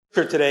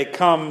Scripture today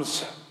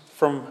comes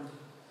from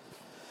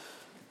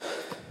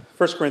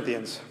 1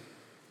 Corinthians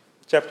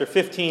chapter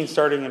 15,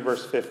 starting in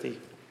verse 50.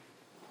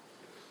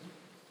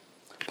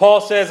 Paul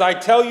says, "I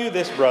tell you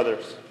this,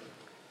 brothers,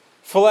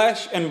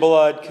 flesh and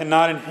blood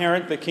cannot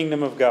inherit the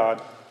kingdom of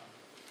God,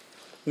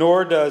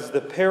 nor does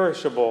the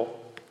perishable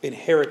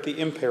inherit the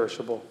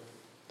imperishable.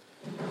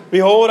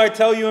 Behold, I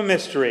tell you a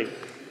mystery.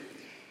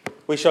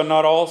 We shall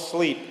not all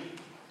sleep,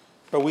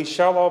 but we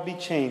shall all be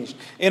changed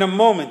in a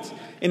moment,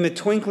 in the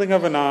twinkling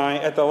of an eye,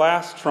 at the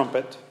last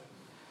trumpet.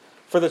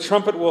 For the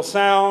trumpet will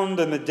sound,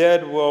 and the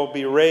dead will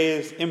be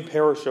raised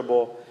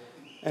imperishable,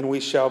 and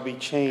we shall be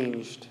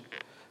changed.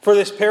 For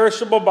this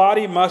perishable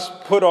body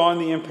must put on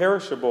the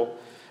imperishable,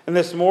 and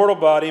this mortal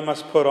body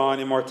must put on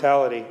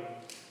immortality.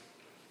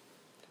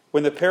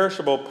 When the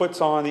perishable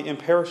puts on the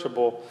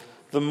imperishable,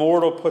 the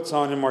mortal puts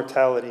on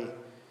immortality.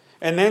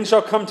 And then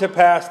shall come to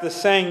pass the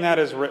saying that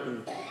is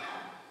written,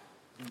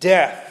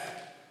 Death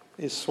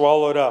is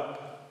swallowed up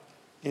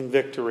in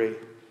victory.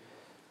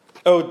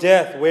 O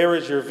death, where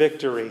is your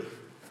victory?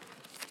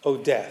 O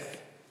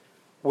death,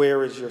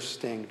 where is your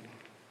sting?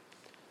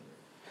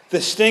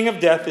 The sting of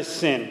death is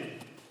sin,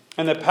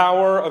 and the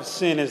power of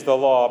sin is the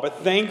law. But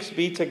thanks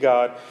be to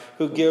God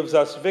who gives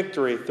us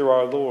victory through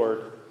our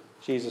Lord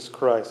Jesus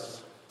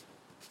Christ."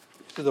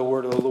 To the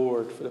word of the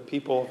Lord for the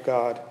people of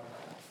God.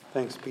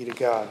 Thanks be to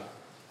God.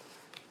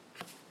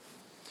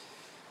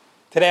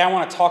 Today I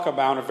want to talk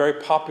about a very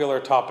popular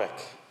topic,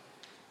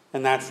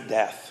 and that's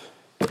death.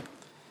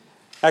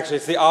 Actually,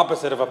 it's the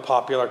opposite of a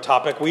popular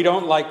topic. We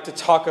don't like to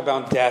talk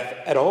about death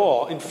at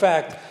all. In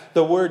fact,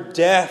 the word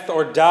death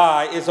or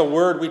die is a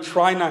word we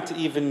try not to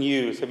even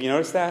use. Have you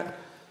noticed that?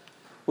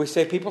 We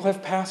say people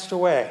have passed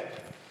away.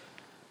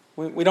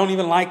 We don't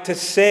even like to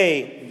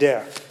say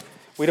death.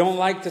 We don't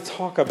like to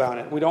talk about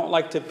it. We don't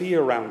like to be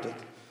around it.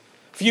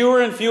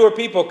 Fewer and fewer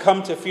people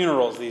come to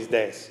funerals these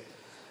days.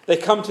 They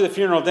come to the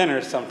funeral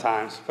dinners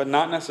sometimes, but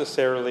not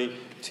necessarily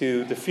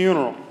to the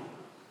funeral.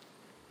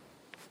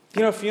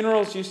 You know,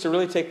 funerals used to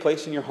really take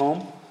place in your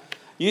home.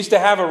 You used to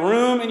have a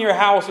room in your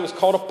house. It was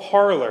called a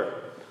parlor.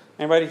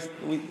 Anybody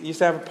used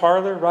to have a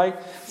parlor, right?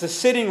 It's a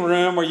sitting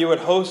room where you would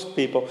host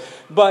people.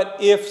 But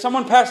if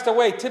someone passed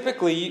away,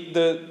 typically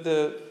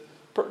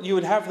you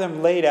would have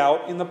them laid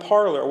out in the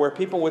parlor where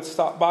people would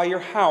stop by your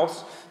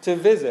house to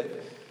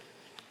visit.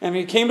 And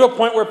it came to a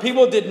point where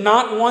people did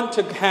not want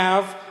to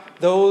have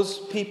those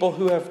people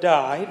who have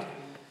died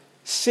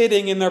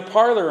sitting in their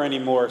parlor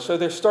anymore. So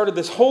there started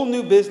this whole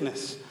new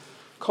business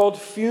called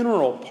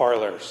funeral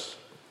parlors,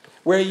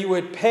 where you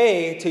would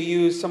pay to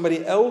use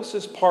somebody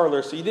else's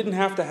parlor so you didn't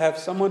have to have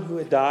someone who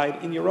had died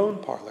in your own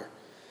parlor.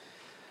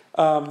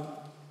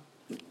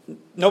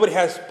 Nobody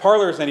has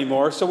parlors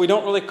anymore, so we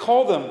don't really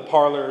call them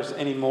parlors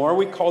anymore.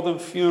 We call them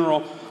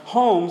funeral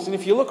homes. And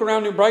if you look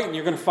around New Brighton,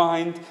 you're going to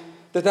find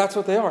that that's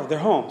what they are. They're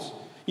homes.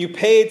 You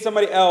paid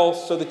somebody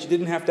else so that you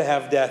didn't have to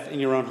have death in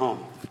your own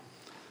home.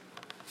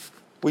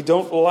 We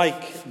don't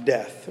like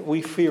death.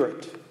 We fear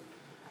it.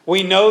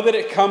 We know that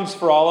it comes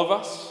for all of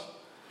us.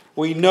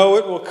 We know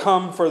it will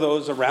come for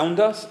those around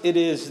us. It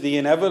is the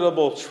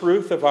inevitable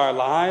truth of our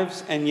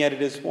lives, and yet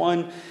it is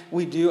one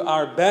we do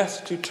our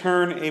best to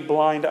turn a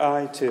blind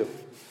eye to.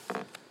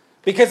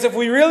 Because if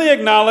we really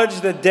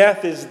acknowledge that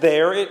death is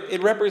there,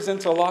 it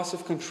represents a loss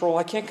of control.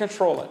 I can't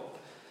control it.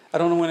 I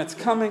don't know when it's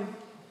coming.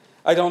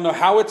 I don't know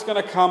how it's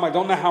going to come. I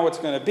don't know how it's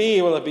going to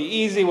be. Will it be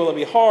easy? Will it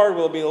be hard?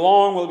 Will it be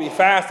long? Will it be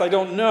fast? I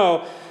don't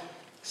know.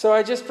 So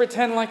I just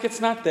pretend like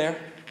it's not there.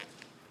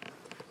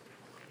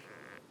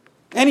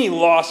 Any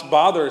loss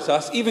bothers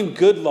us, even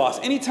good loss.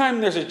 Anytime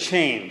there's a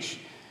change,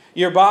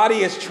 your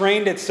body has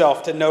trained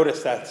itself to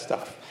notice that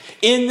stuff.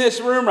 In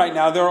this room right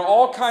now, there are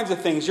all kinds of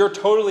things you're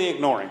totally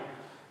ignoring,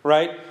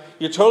 right?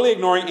 You're totally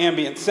ignoring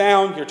ambient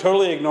sound. You're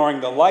totally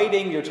ignoring the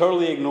lighting. You're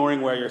totally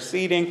ignoring where you're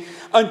seating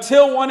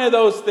until one of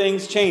those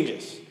things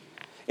changes.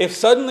 If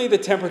suddenly the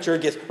temperature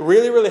gets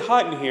really, really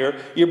hot in here,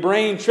 your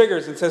brain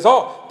triggers and says,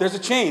 oh, there's a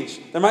change.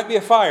 There might be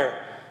a fire.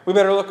 We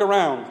better look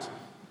around.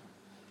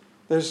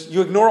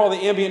 You ignore all the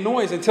ambient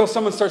noise until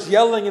someone starts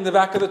yelling in the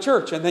back of the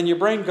church. And then your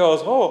brain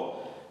goes,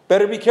 oh,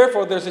 better be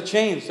careful. There's a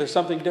change. There's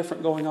something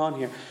different going on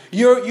here.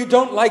 You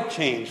don't like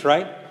change,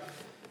 right?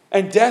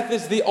 And death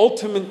is the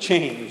ultimate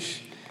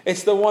change.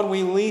 It's the one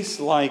we least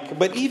like.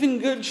 But even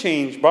good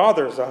change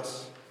bothers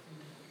us.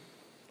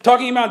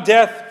 Talking about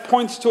death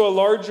points to a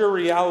larger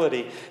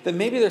reality. That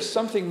maybe there's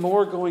something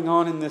more going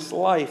on in this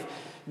life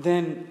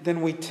than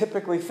we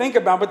typically think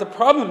about. But the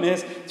problem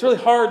is, it's really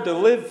hard to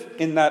live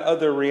in that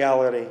other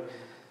reality.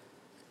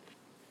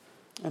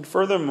 And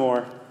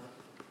furthermore,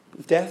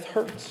 death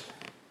hurts.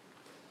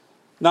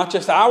 Not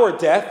just our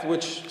death,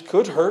 which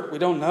could hurt, we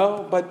don't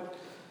know, but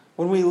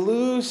when we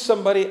lose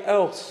somebody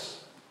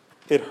else,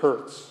 it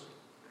hurts.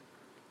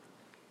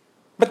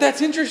 But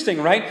that's interesting,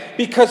 right?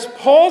 Because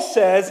Paul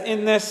says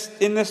in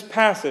this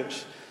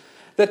passage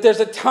that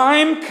there's a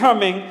time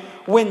coming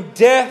when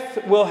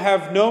death will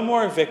have no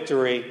more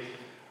victory,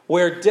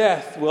 where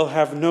death will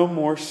have no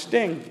more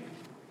sting.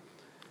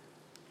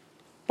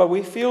 But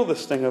we feel the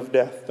sting of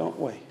death, don't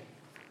we?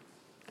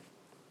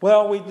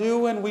 Well, we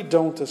do and we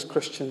don't as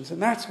Christians,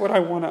 and that's what I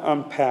want to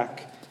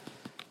unpack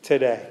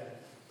today.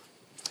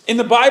 In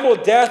the Bible,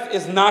 death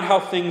is not how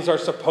things are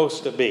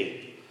supposed to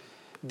be.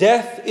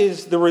 Death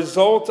is the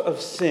result of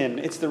sin.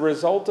 It's the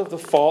result of the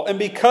fall. And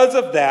because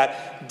of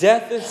that,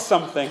 death is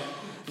something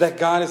that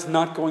God is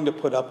not going to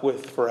put up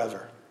with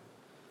forever.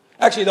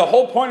 Actually, the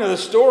whole point of the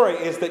story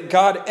is that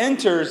God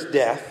enters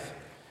death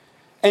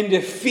and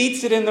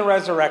defeats it in the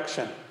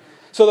resurrection.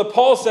 So that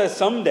Paul says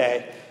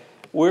someday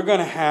we're going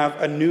to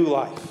have a new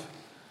life.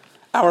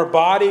 Our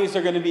bodies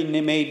are going to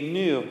be made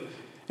new.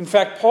 In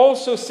fact,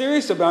 Paul's so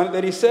serious about it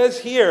that he says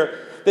here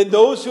that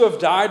those who have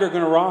died are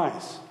going to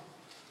rise.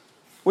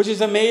 Which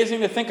is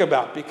amazing to think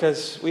about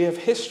because we have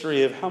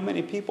history of how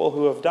many people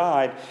who have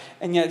died.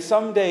 And yet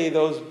someday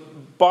those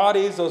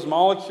bodies, those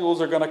molecules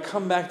are going to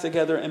come back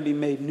together and be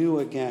made new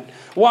again.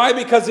 Why?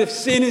 Because if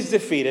sin is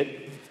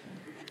defeated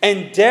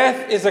and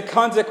death is a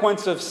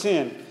consequence of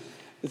sin,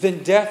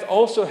 then death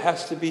also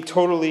has to be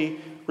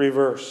totally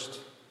reversed.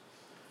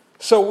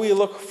 So we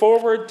look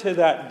forward to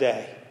that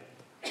day.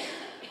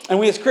 And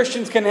we as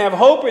Christians can have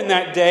hope in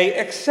that day,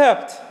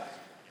 except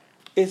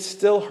it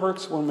still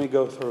hurts when we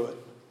go through it.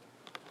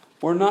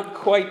 We're not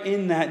quite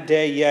in that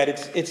day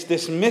yet. It's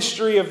this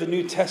mystery of the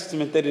New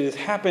Testament that it has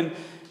happened,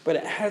 but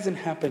it hasn't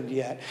happened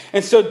yet.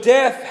 And so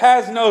death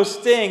has no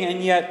sting,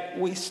 and yet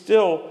we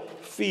still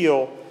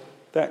feel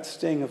that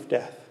sting of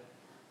death.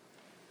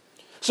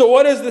 So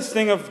what does the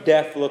sting of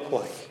death look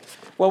like?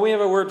 Well, we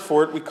have a word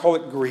for it. We call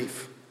it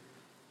grief.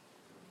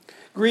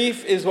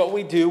 Grief is what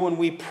we do when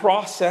we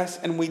process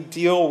and we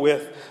deal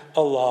with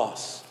a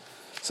loss.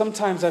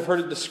 Sometimes I've heard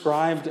it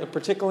described,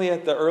 particularly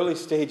at the early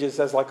stages,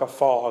 as like a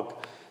fog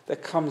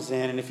that comes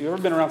in. And if you've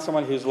ever been around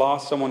someone who's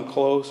lost someone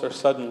close or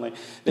suddenly,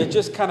 they're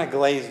just kind of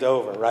glazed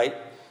over, right?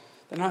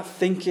 They're not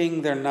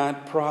thinking, they're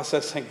not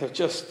processing, they're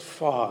just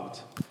fogged.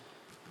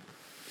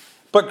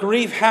 But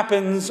grief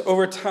happens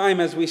over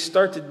time as we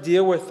start to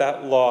deal with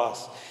that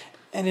loss.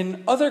 And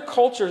in other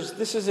cultures,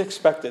 this is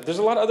expected. There's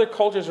a lot of other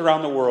cultures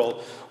around the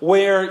world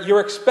where you're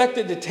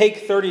expected to take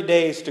 30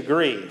 days to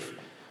grieve.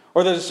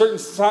 Or there's a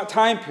certain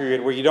time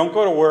period where you don't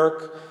go to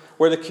work,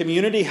 where the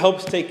community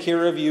helps take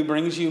care of you,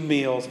 brings you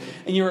meals,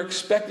 and you're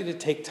expected to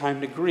take time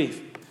to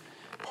grieve.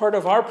 Part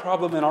of our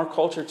problem in our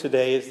culture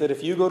today is that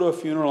if you go to a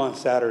funeral on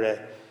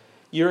Saturday,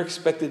 you're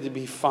expected to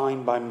be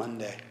fine by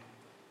Monday.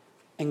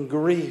 And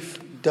grief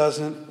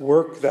doesn't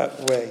work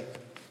that way.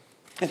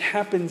 It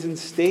happens in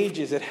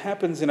stages. It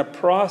happens in a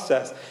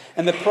process.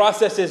 And the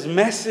process is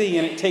messy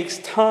and it takes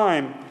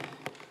time.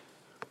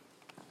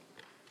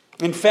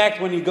 In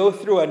fact, when you go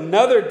through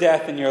another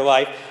death in your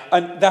life,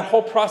 that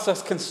whole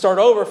process can start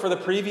over for the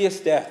previous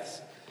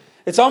deaths.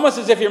 It's almost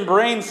as if your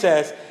brain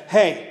says,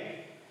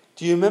 hey,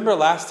 do you remember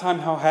last time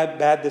how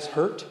bad this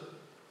hurt?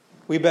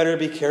 We better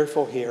be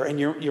careful here. And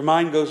your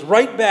mind goes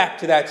right back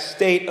to that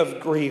state of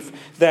grief,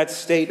 that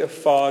state of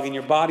fog, and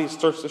your body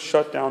starts to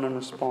shut down in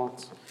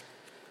response.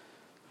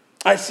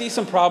 I see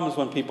some problems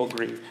when people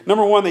grieve.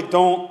 Number one, they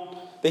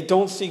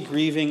don't see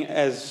grieving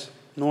as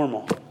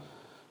normal.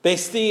 They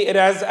see it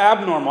as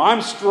abnormal.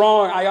 I'm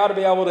strong. I ought to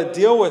be able to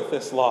deal with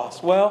this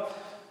loss. Well,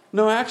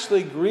 no,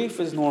 actually, grief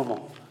is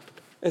normal.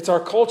 It's our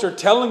culture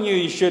telling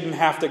you shouldn't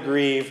have to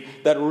grieve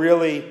that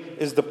really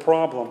is the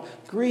problem.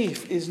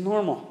 Grief is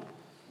normal.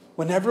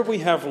 Whenever we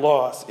have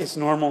loss, it's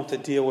normal to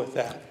deal with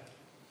that.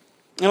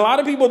 And a lot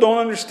of people don't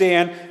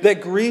understand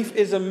that grief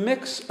is a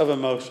mix of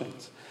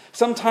emotions.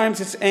 Sometimes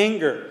it's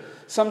anger.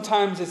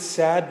 Sometimes it's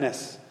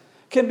sadness.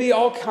 It can be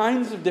all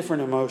kinds of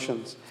different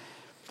emotions.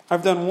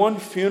 I've done one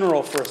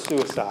funeral for a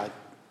suicide.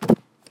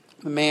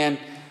 The man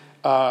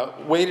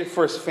waited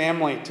for his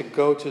family to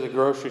go to the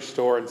grocery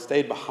store and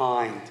stayed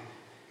behind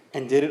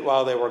and did it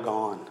while they were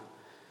gone.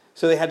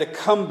 So they had to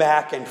come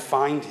back and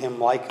find him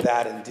like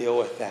that and deal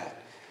with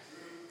that.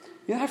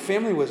 You know, that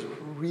family was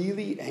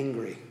really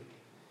angry.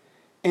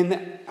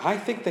 And I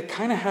think they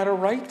kind of had a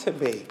right to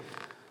be.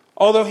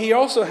 Although he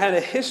also had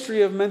a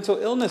history of mental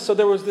illness. So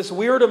there was this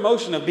weird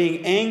emotion of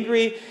being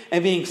angry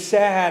and being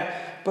sad,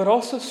 but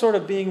also sort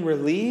of being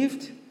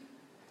relieved,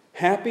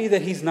 happy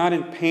that he's not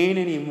in pain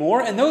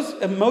anymore. And those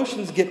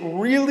emotions get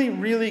really,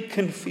 really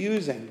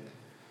confusing.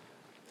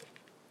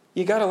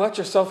 You got to let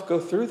yourself go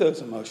through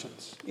those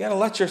emotions. You got to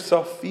let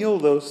yourself feel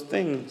those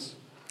things.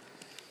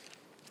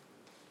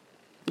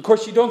 Of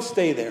course, you don't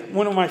stay there.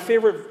 One of my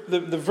favorite,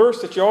 the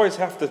verse that you always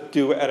have to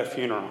do at a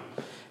funeral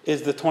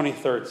is the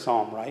 23rd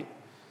Psalm, right?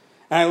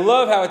 And I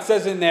love how it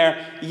says in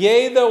there,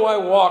 yea, though I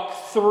walk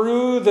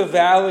through the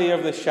valley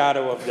of the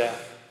shadow of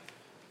death.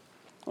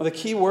 Well, the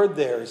key word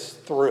there is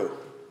through.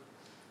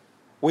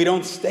 We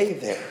don't stay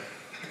there.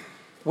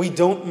 We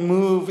don't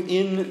move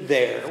in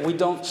there. We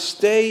don't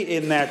stay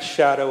in that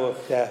shadow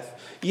of death.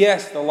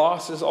 Yes, the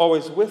loss is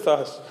always with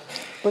us,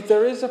 but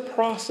there is a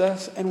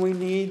process and we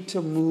need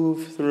to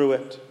move through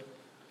it.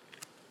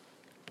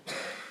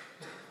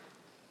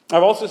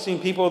 I've also seen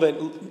people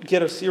that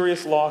get a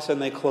serious loss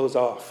and they close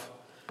off.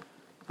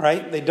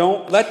 Right? They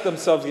don't let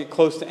themselves get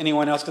close to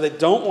anyone else because they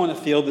don't want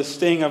to feel the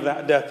sting of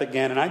that death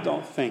again. And I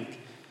don't think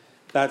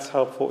that's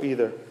helpful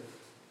either.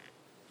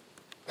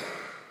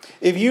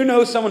 If you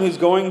know someone who's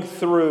going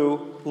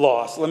through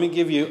loss, let me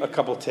give you a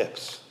couple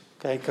tips,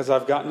 okay? Because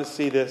I've gotten to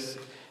see this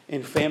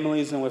in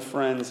families and with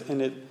friends,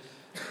 and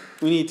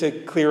we need to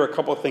clear a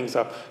couple things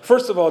up.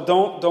 First of all,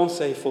 don't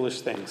say foolish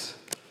things.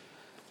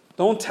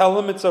 Don't tell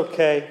them it's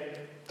okay.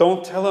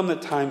 Don't tell them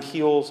that time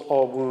heals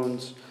all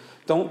wounds.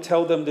 Don't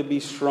tell them to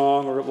be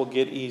strong or it will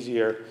get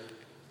easier,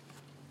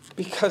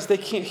 because they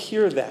can't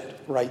hear that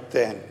right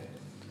then.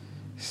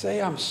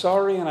 Say, I'm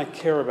sorry and I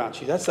care about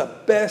you. That's the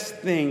best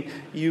thing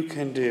you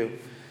can do.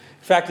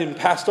 In fact, in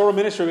pastoral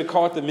ministry, we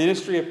call it the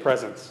ministry of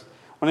presence.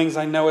 One of the things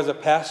I know as a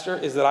pastor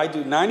is that I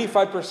do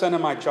 95%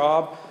 of my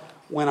job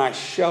when I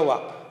show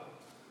up.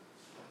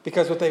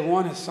 Because what they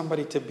want is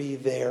somebody to be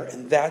there,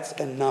 and that's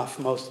enough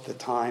most of the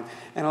time.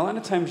 And a lot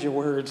of times your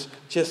words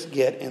just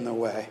get in the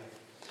way.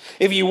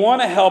 If you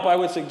want to help, I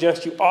would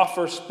suggest you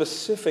offer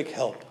specific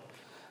help.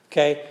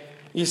 Okay?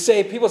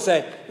 People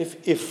say,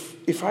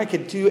 if I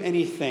could do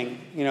anything,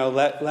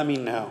 let me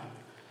know.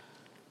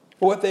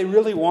 But what they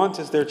really want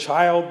is their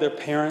child, their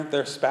parent,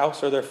 their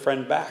spouse, or their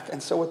friend back.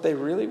 And so what they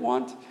really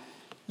want,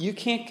 you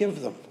can't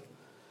give them.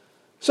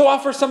 So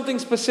offer something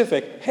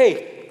specific.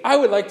 Hey, I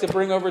would like to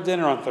bring over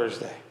dinner on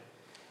Thursday.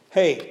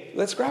 Hey,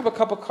 let's grab a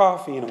cup of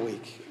coffee in a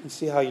week and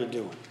see how you're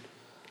doing.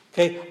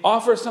 Okay,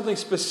 offer something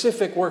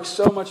specific works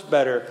so much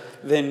better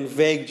than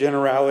vague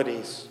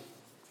generalities.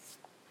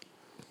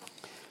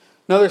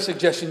 Another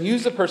suggestion,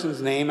 use the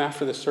person's name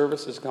after the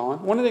service is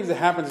gone. One of the things that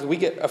happens is we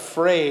get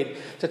afraid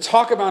to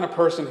talk about a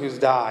person who's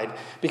died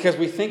because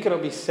we think it'll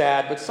be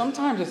sad. But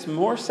sometimes it's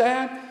more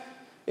sad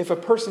if a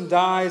person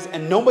dies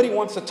and nobody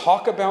wants to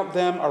talk about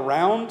them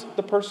around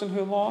the person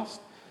who lost.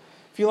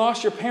 If you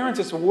lost your parents,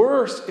 it's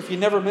worse if you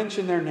never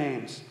mention their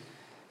names.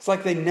 It's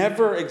like they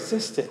never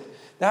existed.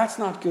 That's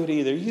not good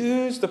either.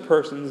 Use the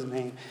person's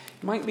name.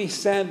 It might be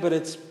sad, but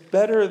it's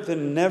better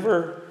than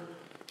never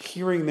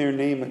hearing their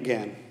name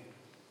again.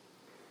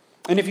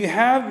 And if you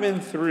have been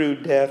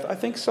through death, I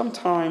think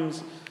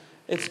sometimes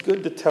it's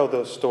good to tell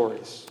those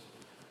stories.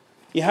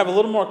 You have a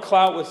little more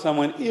clout with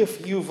someone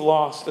if you've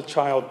lost a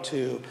child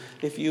too,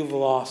 if you've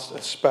lost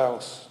a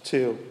spouse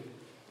too.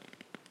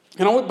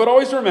 But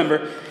always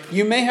remember,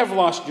 you may have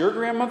lost your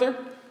grandmother,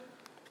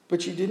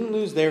 but you didn't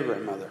lose their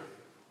grandmother.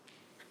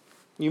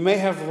 You may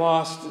have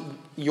lost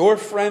your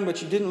friend,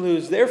 but you didn't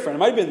lose their friend. It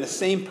might have been the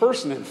same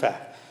person, in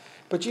fact,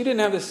 but you didn't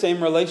have the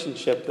same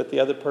relationship that the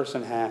other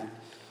person had.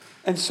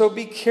 And so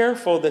be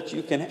careful that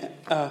you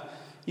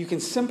can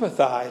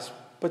sympathize,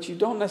 but you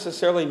don't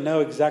necessarily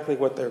know exactly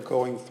what they're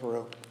going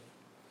through.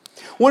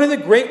 One of the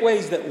great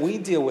ways that we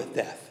deal with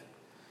death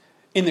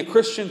in the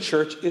Christian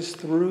church is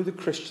through the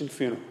Christian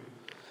funeral.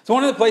 It's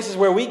one of the places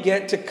where we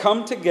get to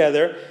come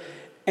together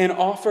and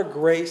offer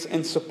grace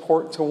and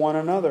support to one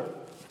another.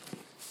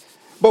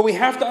 But we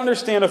have to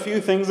understand a few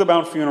things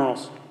about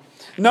funerals.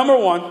 Number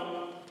one,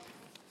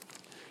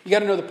 you got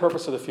to know the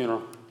purpose of the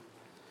funeral.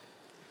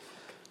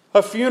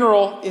 A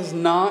funeral is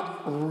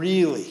not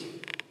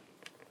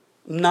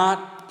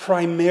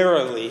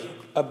primarily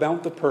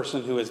about the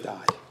person who has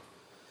died.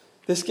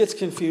 This gets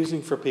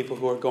confusing for people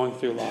who are going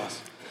through loss.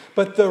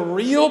 But the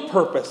real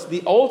purpose,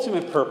 the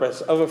ultimate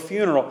purpose of a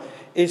funeral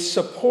is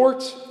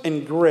support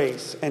and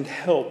grace and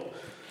help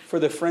for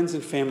the friends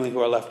and family who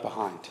are left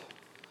behind.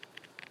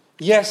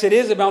 Yes, it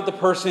is about the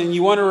person.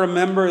 You want to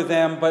remember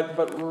them,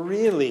 but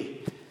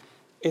really,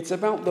 it's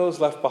about those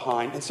left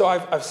behind. And so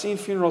I've seen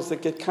funerals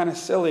that get kind of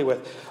silly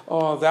with,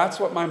 oh, that's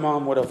what my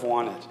mom would have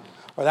wanted,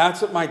 or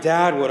that's what my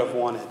dad would have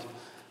wanted.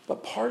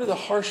 But part of the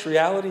harsh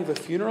reality of a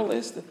funeral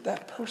is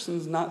that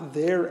person's not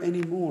there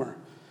anymore.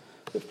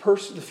 The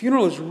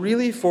funeral is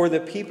really for the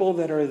people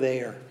that are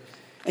there.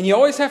 And you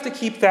always have to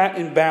keep that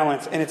in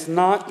balance, and it's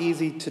not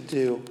easy to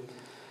do.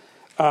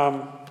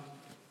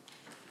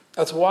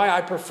 That's why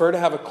I prefer to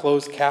have a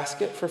closed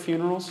casket for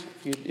funerals.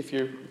 If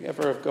you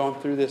ever have gone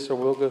through this or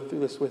will go through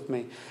this with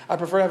me, I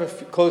prefer to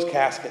have a closed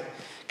casket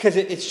because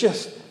it's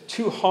just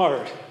too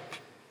hard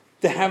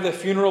to have the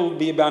funeral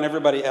be about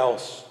everybody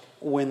else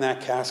when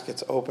that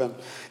casket's open.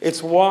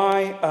 It's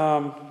why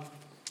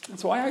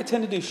I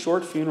tend to do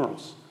short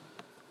funerals.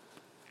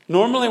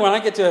 Normally, when I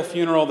get to a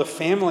funeral, the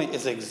family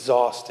is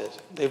exhausted.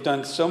 They've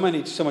done so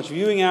much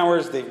viewing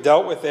hours. They've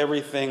dealt with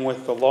everything,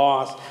 with the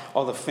loss,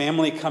 all the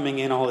family coming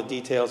in, all the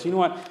details. You know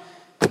what?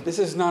 This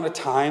is not a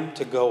time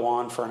to go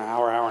on for an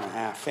hour, hour and a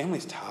half.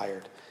 Family's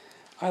tired.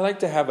 I like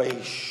to have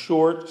a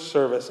short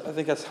service. I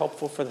think that's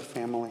helpful for the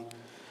family.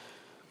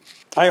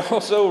 I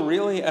also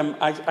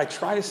I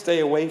try to stay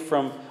away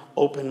from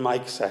open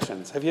mic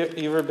sessions. Have you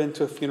ever been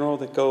to a funeral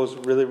that goes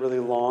really, really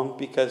long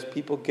because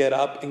people get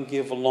up and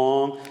give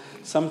long,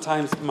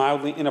 sometimes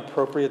mildly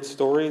inappropriate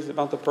stories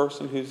about the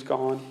person who's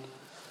gone?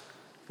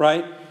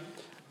 Right?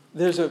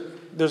 There's a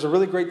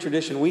really great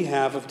tradition we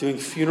have of doing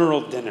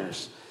funeral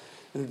dinners.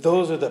 And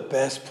those are the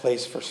best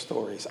place for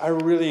stories. I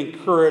really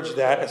encourage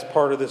that as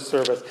part of this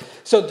service.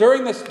 So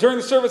during the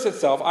service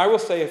itself, I will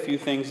say a few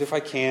things, if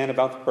I can,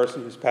 about the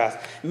person who's passed.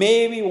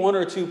 Maybe one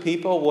or two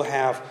people will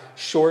have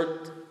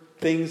short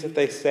things that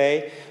they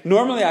say.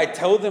 Normally, I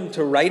tell them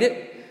to write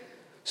it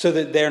so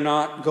that they're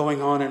not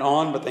going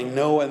on, but they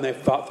know and they've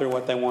thought through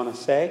what they want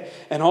to say.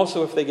 And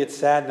also, if they get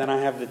sad, then I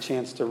have the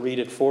chance to read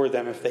it for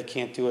them if they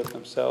can't do it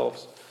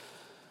themselves.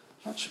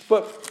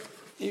 But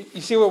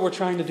you see what we're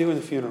trying to do in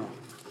the funeral.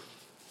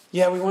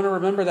 Yeah, we want to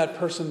remember that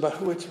person, but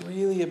who it's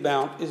really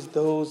about is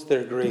those that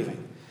are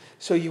grieving.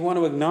 So you want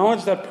to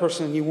acknowledge that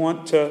person. You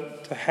want to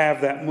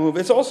have that move.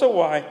 It's also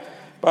why,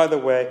 by the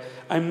way,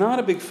 I'm not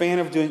a big fan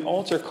of doing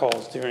altar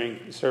calls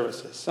during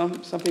services.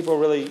 Some people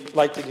really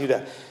like to do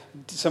that.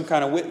 Some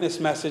kind of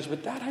witness message,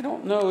 but that I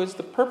don't know is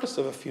the purpose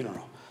of a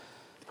funeral.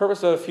 The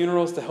purpose of a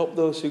funeral is to help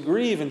those who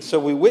grieve, and so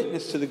we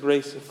witness to the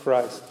grace of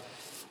Christ.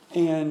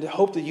 And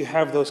hope that you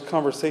have those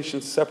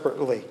conversations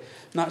separately.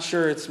 Not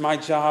sure it's my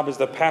job as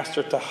the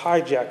pastor to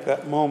hijack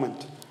that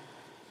moment.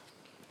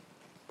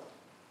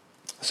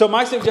 So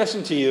my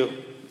suggestion to you,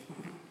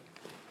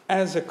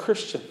 as a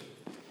Christian,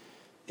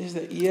 is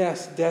that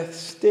yes, death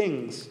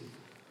stings,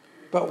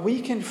 but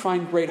we can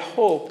find great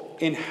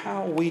hope in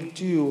how we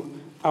do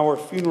our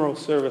funeral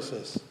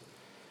services.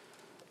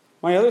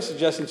 My other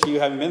suggestion to you,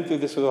 having been through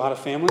this with a lot of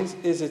families,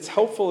 is it's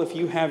helpful if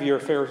you have your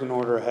affairs in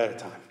order ahead of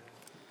time.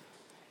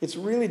 It's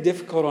really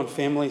difficult on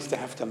families to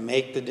have to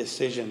make the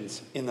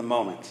decisions in the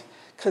moment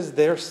because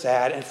they're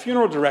sad. And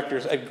funeral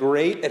directors are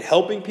great at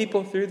helping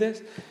people through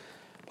this,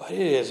 but it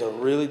is a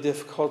really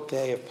difficult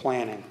day of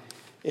planning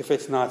if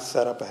it's not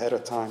set up ahead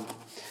of time.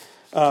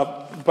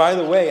 By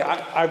the way,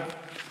 I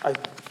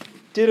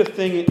did a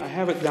thing, I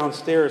have it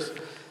downstairs,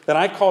 that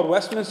I called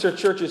Westminster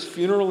Church's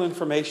Funeral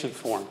Information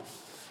Form.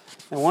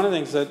 And one of the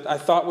things that I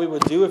thought we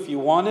would do if you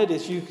wanted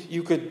is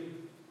you could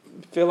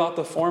fill out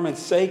the form and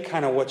say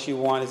kind of what you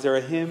want. Is there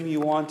a hymn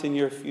you want in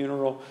your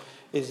funeral?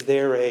 Is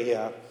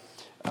there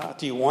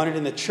do you want it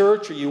in the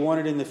church or you want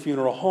it in the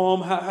funeral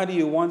home? How do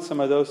you want some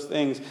of those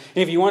things? And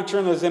if you want to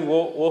turn those in,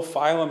 we'll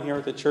file them here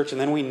at the church,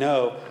 and then we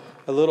know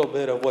a little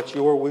bit of what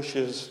your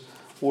wishes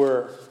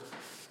were.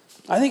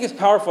 I think it's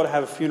powerful to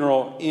have a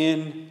funeral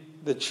in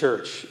the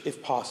church,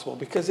 if possible,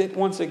 because it,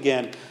 once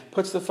again,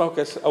 puts the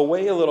focus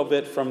away a little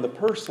bit from the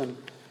person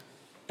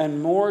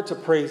and more to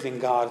praising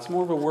God. It's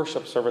more of a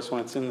worship service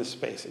when it's in this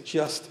space. It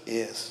just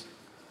is.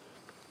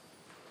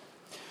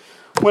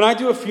 When I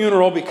do a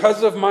funeral,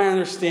 because of my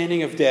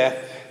understanding of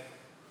death,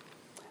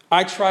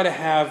 I try to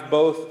have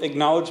both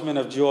acknowledgement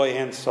of joy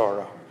and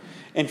sorrow.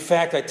 In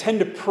fact, I tend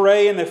to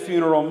pray in the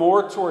funeral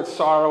more towards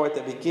sorrow at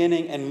the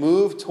beginning and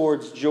move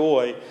towards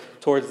joy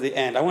towards the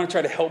end. I want to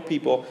try to help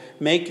people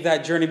make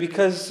that journey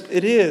because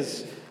it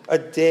is a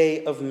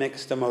day of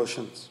mixed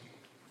emotions.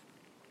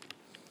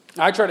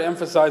 I try to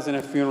emphasize in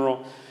a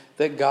funeral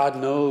that God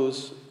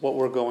knows what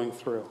we're going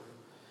through.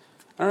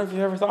 I don't know if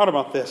you've ever thought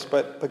about this,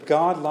 but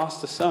God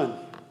lost a son,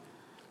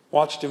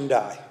 watched him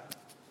die.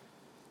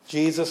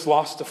 Jesus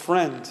lost a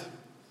friend,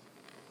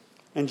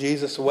 and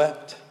Jesus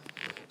wept.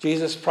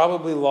 Jesus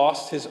probably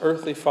lost his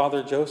earthly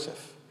father,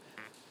 Joseph.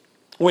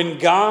 When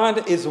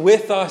God is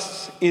with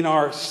us in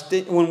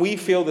when we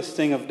feel the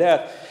sting of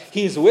death,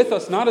 he's with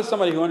us not as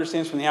somebody who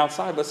understands from the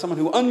outside, but someone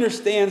who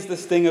understands the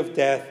sting of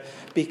death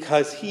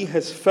because he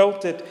has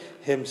felt it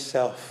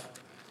himself.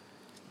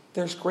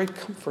 There's great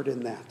comfort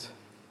in that.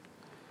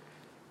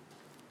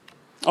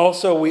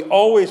 Also, we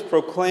always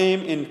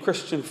proclaim in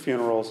Christian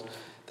funerals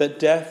that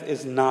death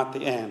is not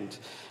the end.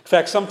 In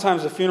fact,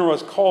 sometimes a funeral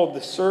is called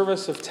the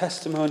service of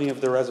testimony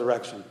of the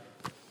resurrection.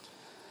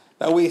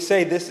 That we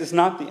say this is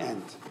not the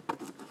end.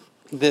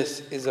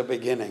 This is a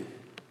beginning.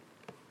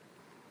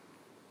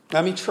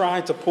 Let me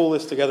try to pull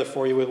this together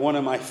for you with one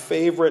of my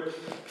favorite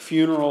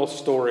funeral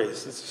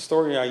stories. It's a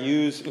story I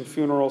use in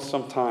funerals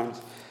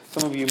sometimes.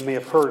 Some of you may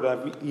have heard it.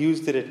 I've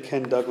used it at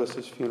Ken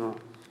Douglas's funeral.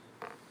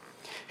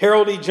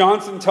 Harold E.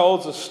 Johnson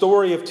tells a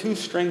story of two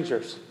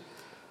strangers,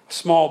 a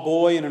small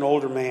boy and an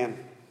older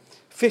man,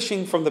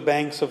 fishing from the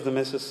banks of the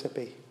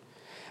Mississippi.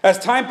 As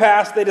time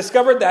passed, they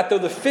discovered that though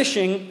the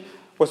fishing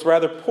was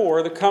rather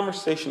poor, the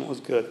conversation was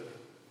good.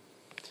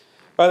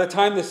 By the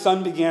time the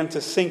sun began to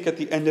sink at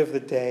the end of the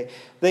day,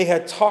 they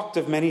had talked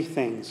of many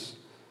things.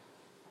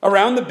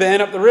 Around the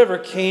bend up the river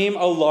came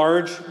a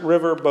large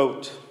river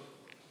boat.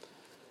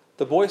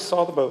 The boy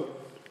saw the boat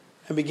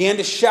and began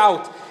to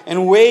shout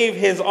and wave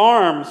his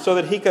arms so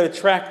that he could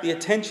attract the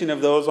attention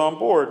of those on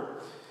board.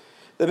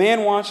 The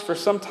man watched for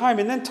some time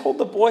and then told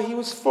the boy he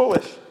was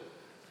foolish.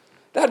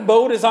 That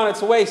boat is on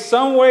its way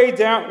some way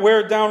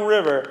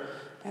downriver,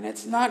 and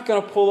it's not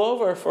going to pull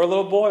over for a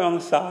little boy on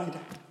the side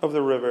of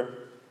the river.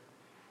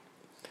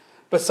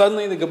 But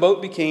suddenly the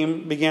boat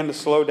began to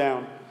slow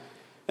down,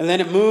 and then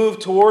it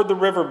moved toward the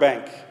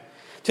riverbank.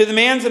 To the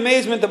man's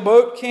amazement, the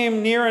boat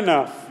came near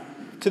enough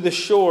to the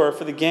shore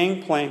for the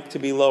gangplank to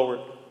be lowered.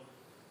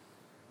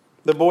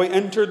 The boy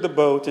entered the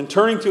boat and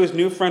turning to his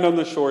new friend on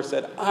the shore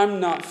said,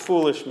 "I'm not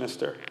foolish,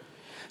 mister.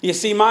 You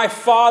see, my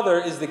father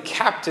is the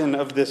captain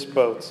of this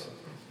boat,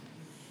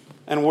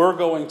 and we're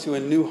going to a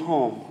new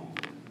home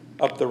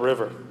up the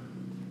river."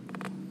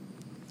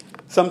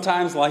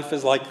 Sometimes life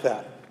is like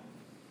that.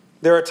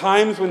 There are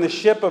times when the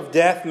ship of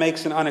death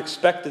makes an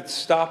unexpected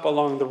stop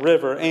along the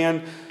river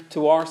and,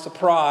 to our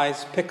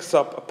surprise, picks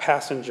up a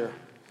passenger.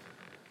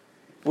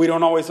 We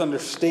don't always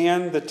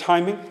understand the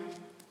timing.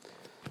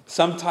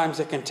 Sometimes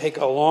it can take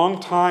a long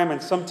time,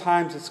 and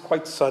sometimes it's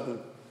quite sudden.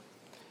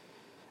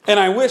 And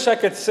I wish I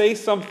could say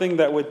something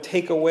that would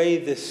take away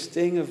this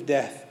sting of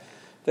death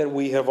that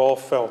we have all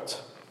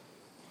felt.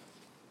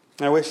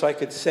 I wish I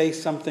could say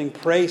something,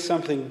 pray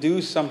something,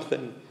 do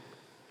something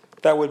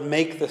that would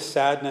make the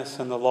sadness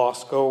and the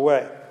loss go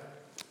away.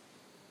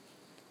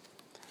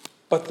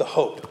 But the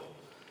hope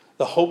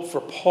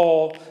for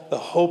Paul, the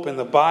hope in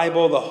the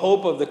Bible, the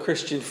hope of the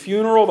Christian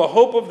funeral, the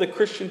hope of the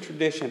Christian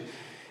tradition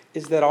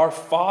is that our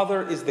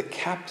Father is the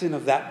captain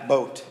of that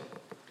boat,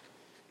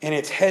 and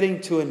it's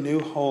heading to a new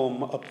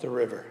home up the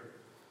river.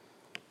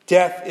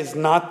 Death is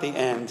not the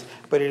end,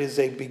 but it is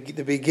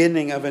the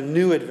beginning of a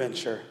new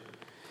adventure.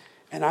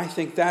 And I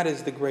think that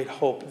is the great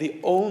hope. The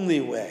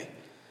only way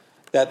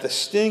that the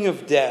sting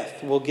of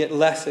death will get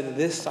lessened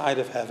this side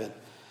of heaven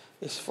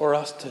is for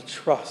us to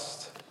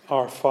trust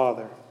our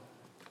Father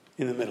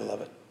in the middle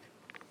of it.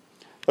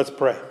 Let's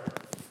pray.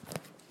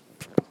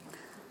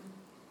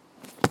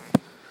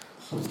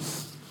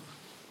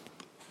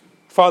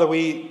 Father,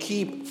 we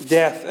keep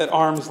death at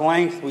arm's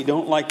length. We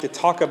don't like to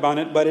talk about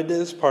it, but it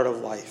is part of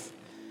life.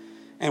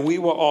 And we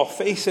will all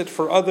face it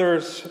for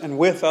others and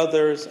with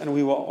others, and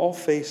we will all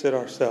face it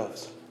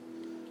ourselves.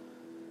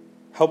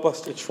 Help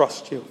us to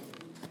trust you.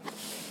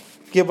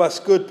 Give us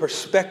good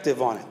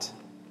perspective on it,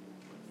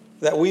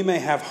 that we may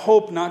have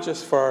hope not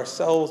just for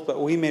ourselves,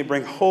 but we may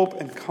bring hope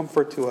and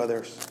comfort to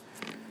others.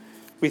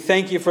 We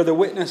thank you for the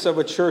witness of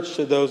a church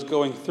to those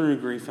going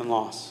through grief and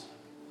loss.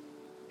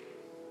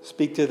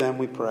 Speak to them,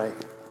 we pray.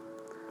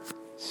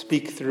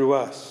 Speak through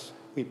us,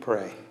 we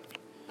pray.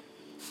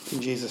 In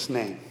Jesus'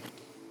 name,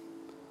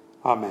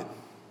 amen.